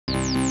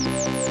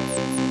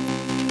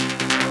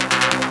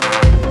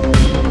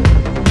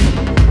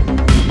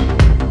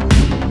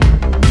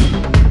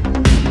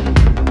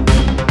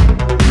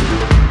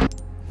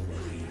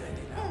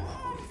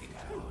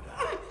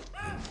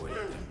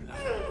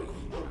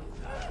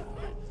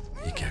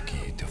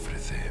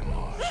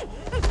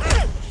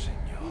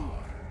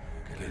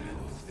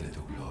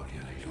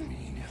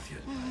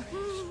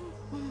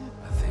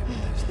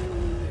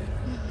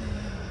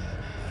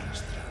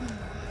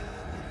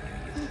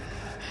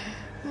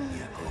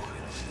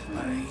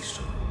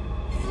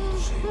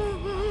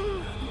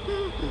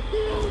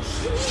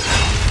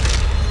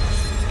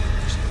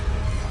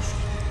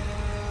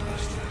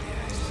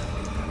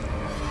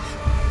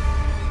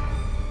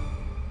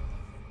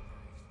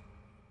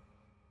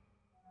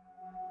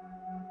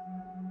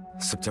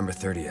September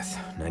 30th,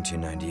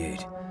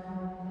 1998.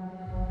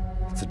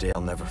 It's a day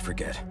I'll never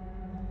forget.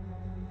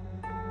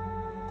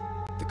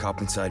 The cop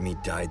inside me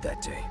died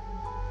that day.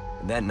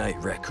 And that night,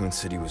 Raccoon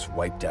City was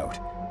wiped out,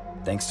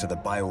 thanks to the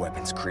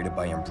bioweapons created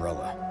by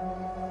Umbrella.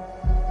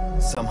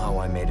 Somehow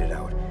I made it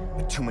out,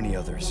 but too many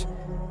others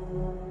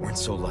weren't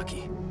so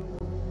lucky.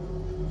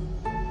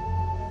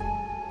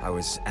 I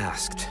was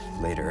asked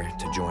later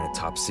to join a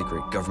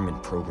top-secret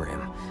government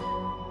program.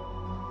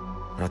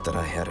 Not that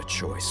I had a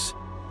choice.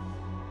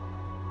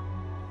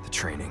 The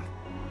training,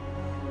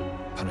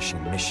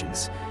 punishing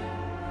missions,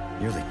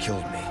 nearly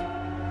killed me.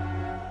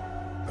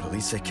 But at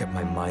least I kept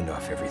my mind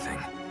off everything.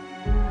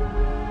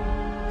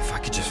 If I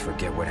could just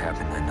forget what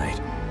happened that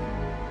night.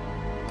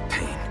 The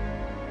pain,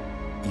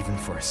 even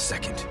for a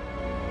second.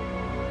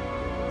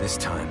 This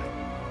time,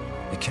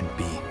 it can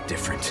be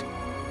different.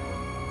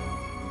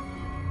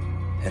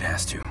 It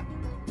has to.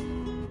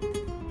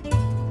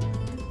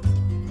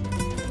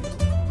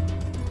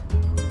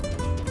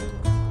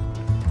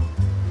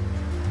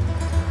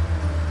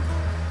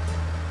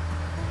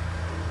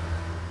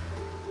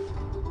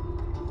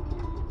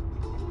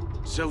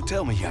 So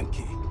tell me,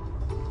 Yankee,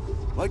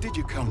 why did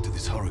you come to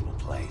this horrible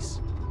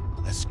place?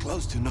 As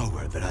close to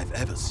nowhere that I've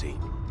ever seen.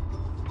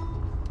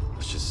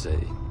 Let's just say,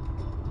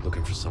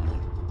 looking for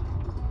someone.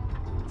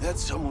 That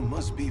someone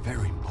must be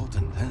very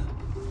important, huh?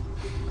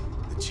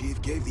 The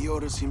chief gave the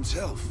orders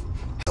himself.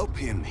 Help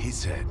him, he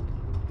said.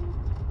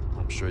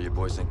 I'm sure you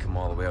boys didn't come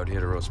all the way out here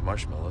to roast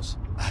marshmallows.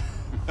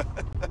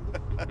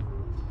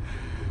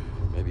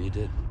 Maybe you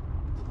did.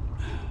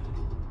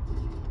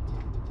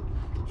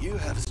 You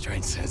have a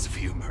strange sense of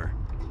humor.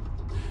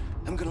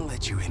 I'm gonna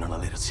let you in on a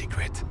little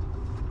secret.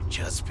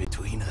 Just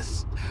between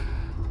us.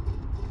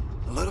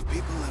 A lot of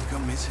people have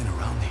gone missing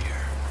around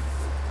here.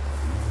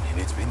 And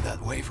it's been that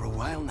way for a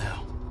while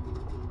now.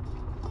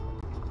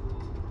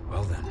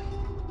 Well then,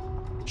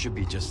 should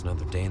be just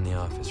another day in the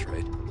office,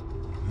 right?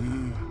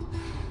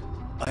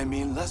 I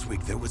mean, last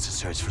week there was a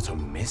search for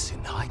some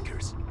missing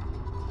hikers.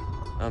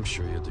 I'm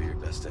sure you'll do your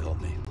best to help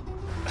me.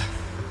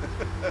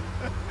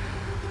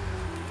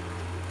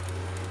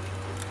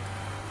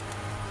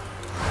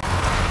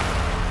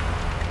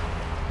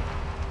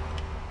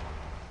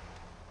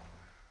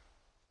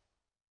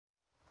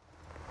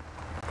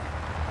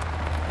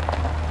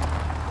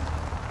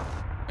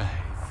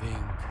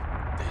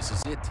 This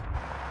is it.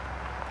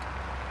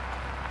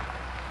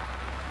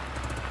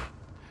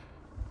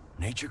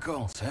 Nature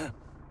calls, huh?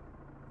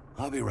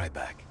 I'll be right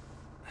back.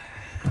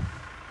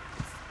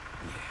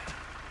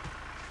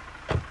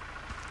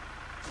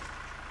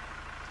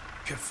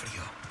 Qué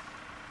frío.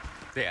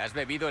 ¿Te has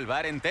bebido el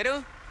bar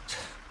entero?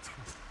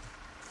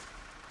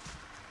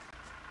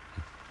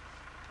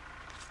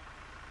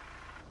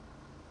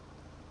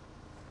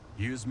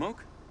 You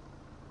smoke?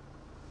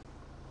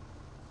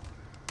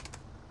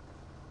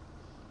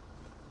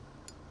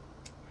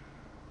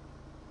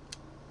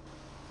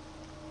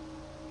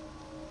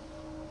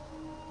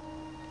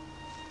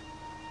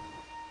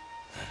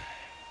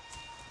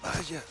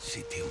 Vaya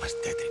sitio más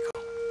tétrico.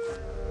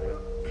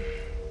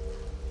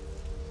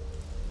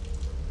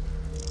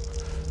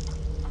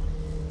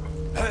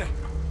 ¡Eh!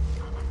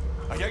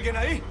 ¿Hay alguien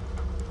ahí?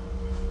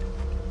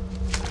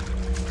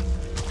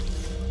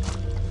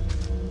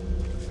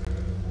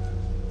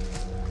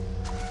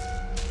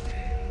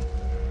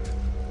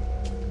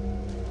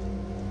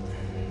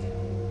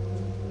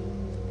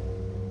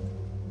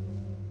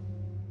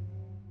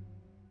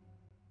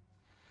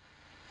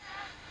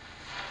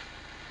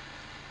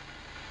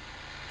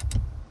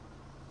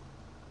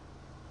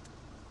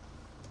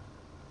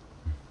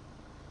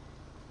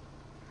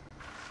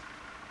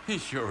 He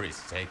sure is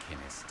taking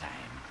his time.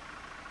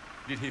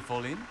 Did he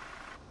fall in?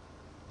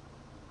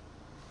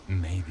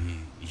 Maybe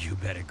you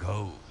better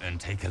go and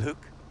take a look.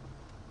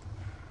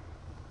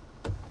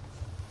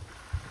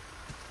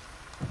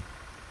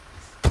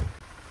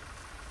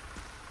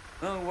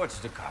 Oh, watch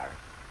the car.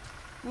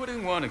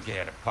 Wouldn't want to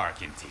get a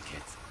parking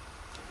ticket.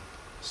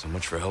 So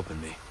much for helping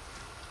me.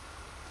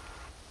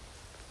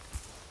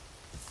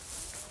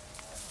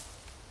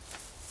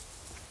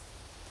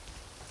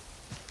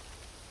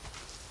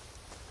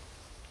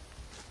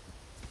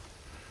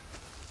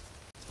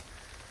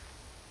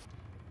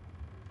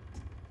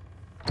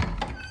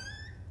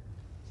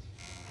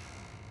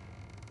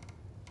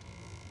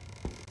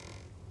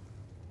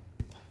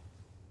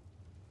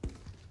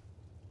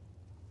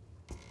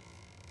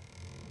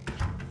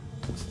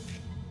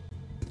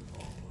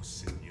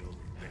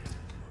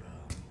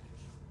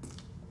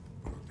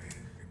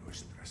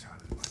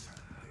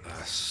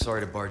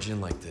 Sorry to barge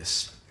in like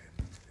this.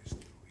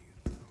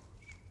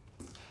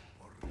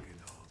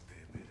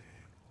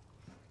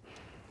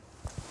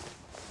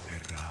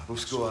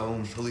 Busco a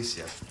un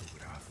policía.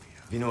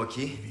 ¿Vino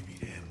aquí?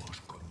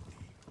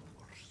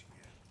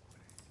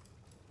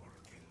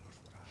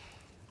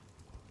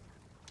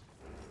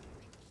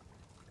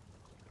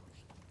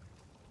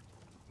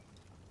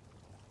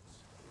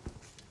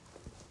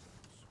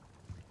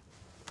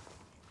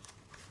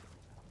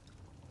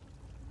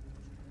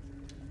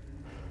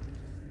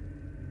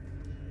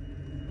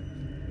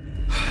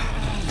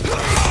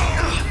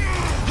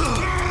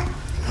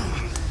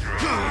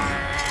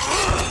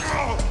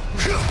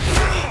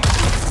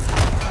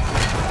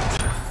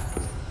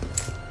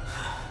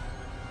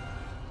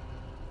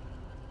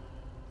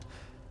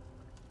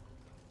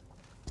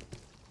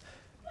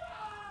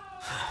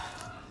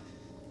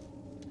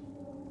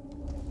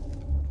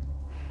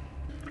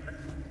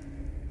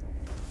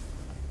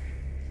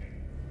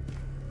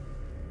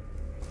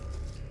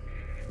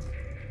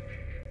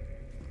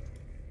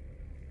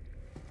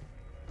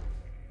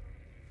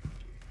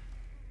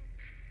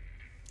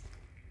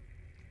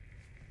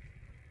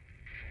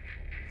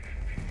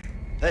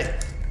 Hey!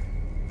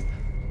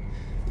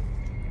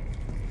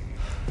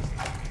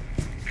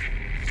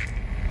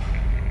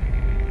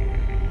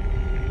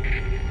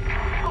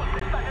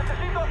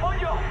 ¡Necesito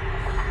apoyo!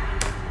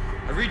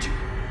 I read you.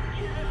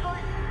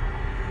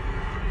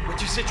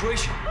 What's your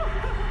situation?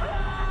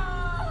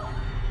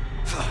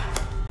 What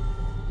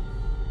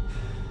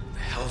the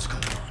hell's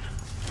going on?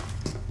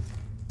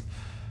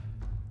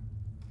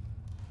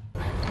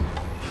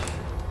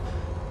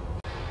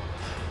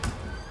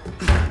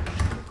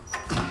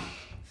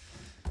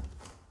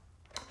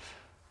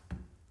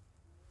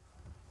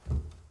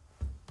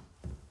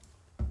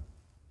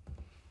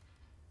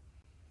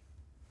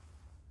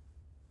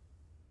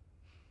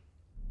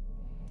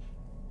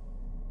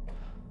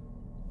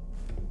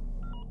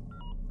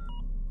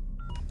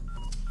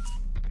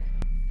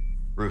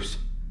 Bruce,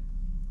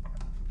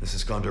 this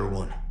is Gondor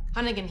 1.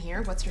 Hunnigan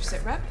here. What's your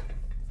sit rep?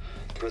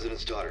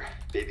 President's daughter,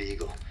 Baby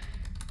Eagle.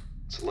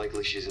 It's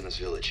likely she's in this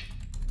village.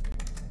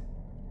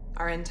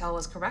 Our intel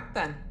was correct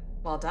then.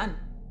 Well done.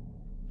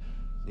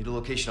 Need a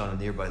location on a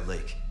nearby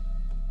lake.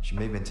 She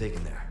may have been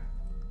taken there.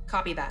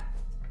 Copy that.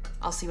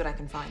 I'll see what I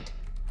can find.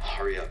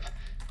 Hurry up.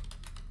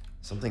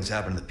 Something's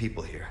happened to the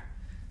people here.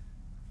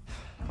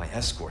 My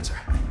escorts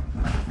are...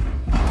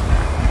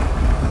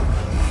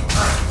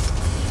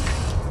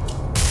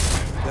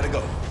 Gotta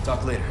go.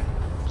 Talk later.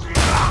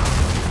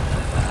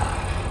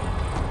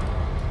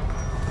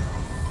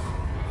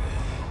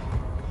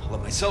 I'll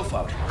let myself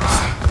out.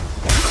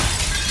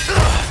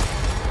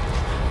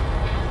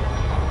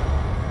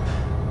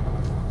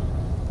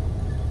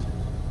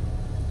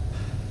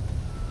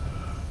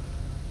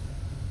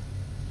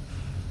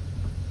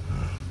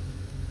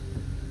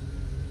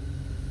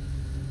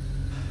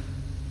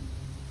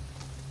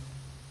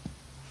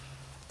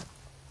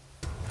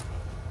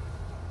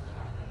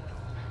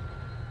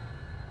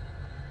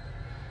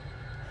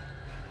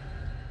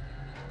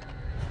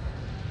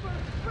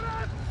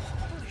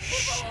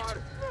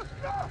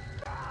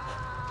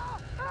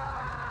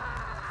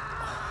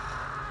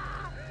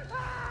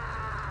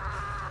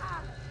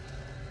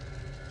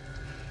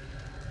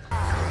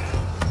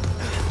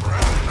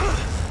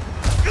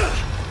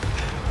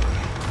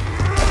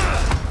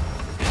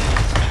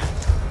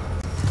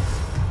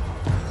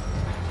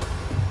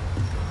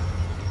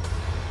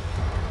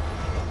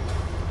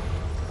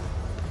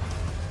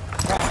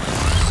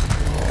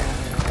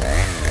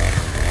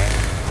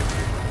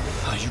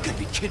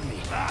 Kidding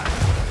me?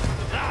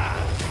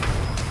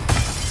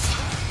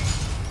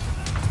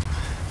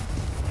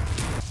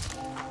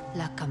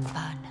 La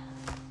campana.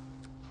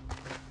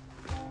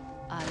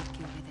 Hay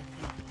que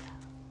obedecerla.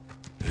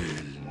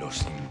 Él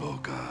nos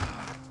invoca.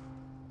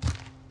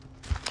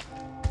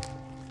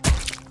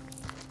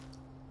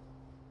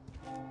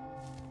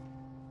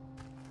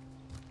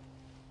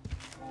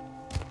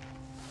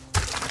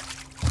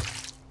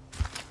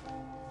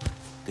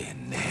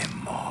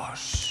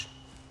 Tenemos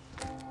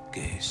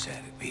que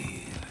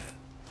servir.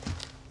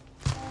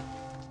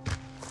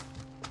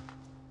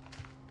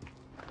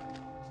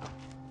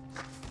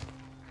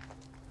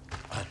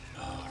 Al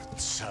Lord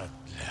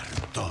Sadler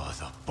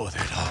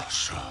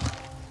Todopoderoso.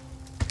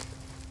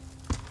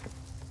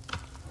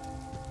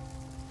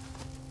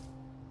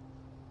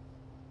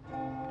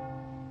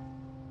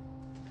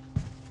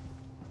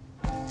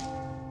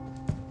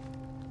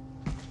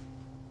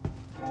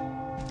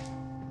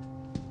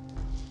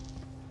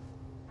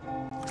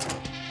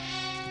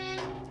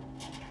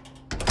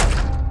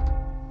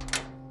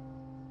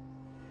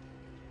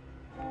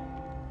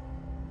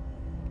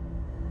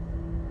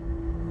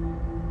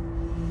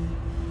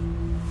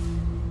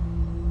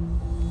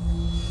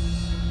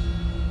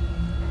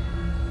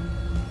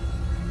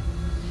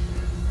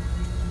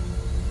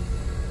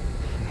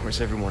 Where's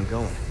everyone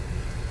going?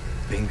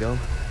 Bingo?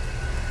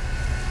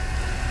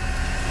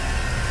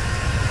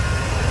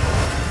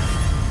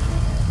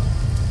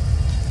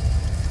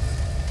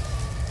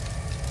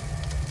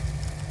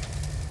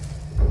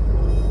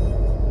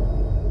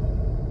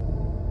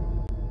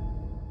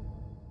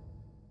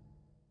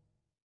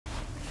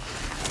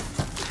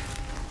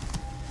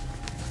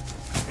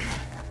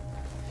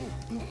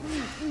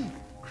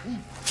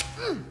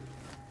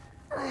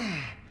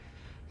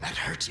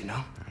 works, you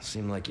know?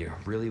 Seemed like you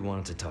really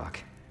wanted to talk.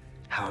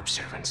 How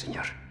observant,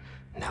 senor.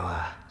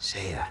 Now,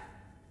 say,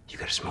 you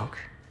got a smoke?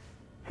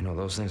 You know,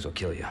 those things will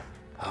kill you.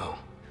 Oh,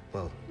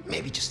 well,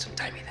 maybe just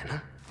untie me then, huh?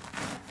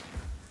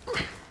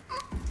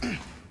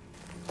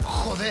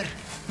 Joder,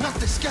 not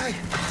this guy!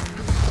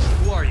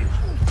 Who are you?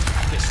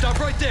 Okay, stop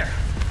right there!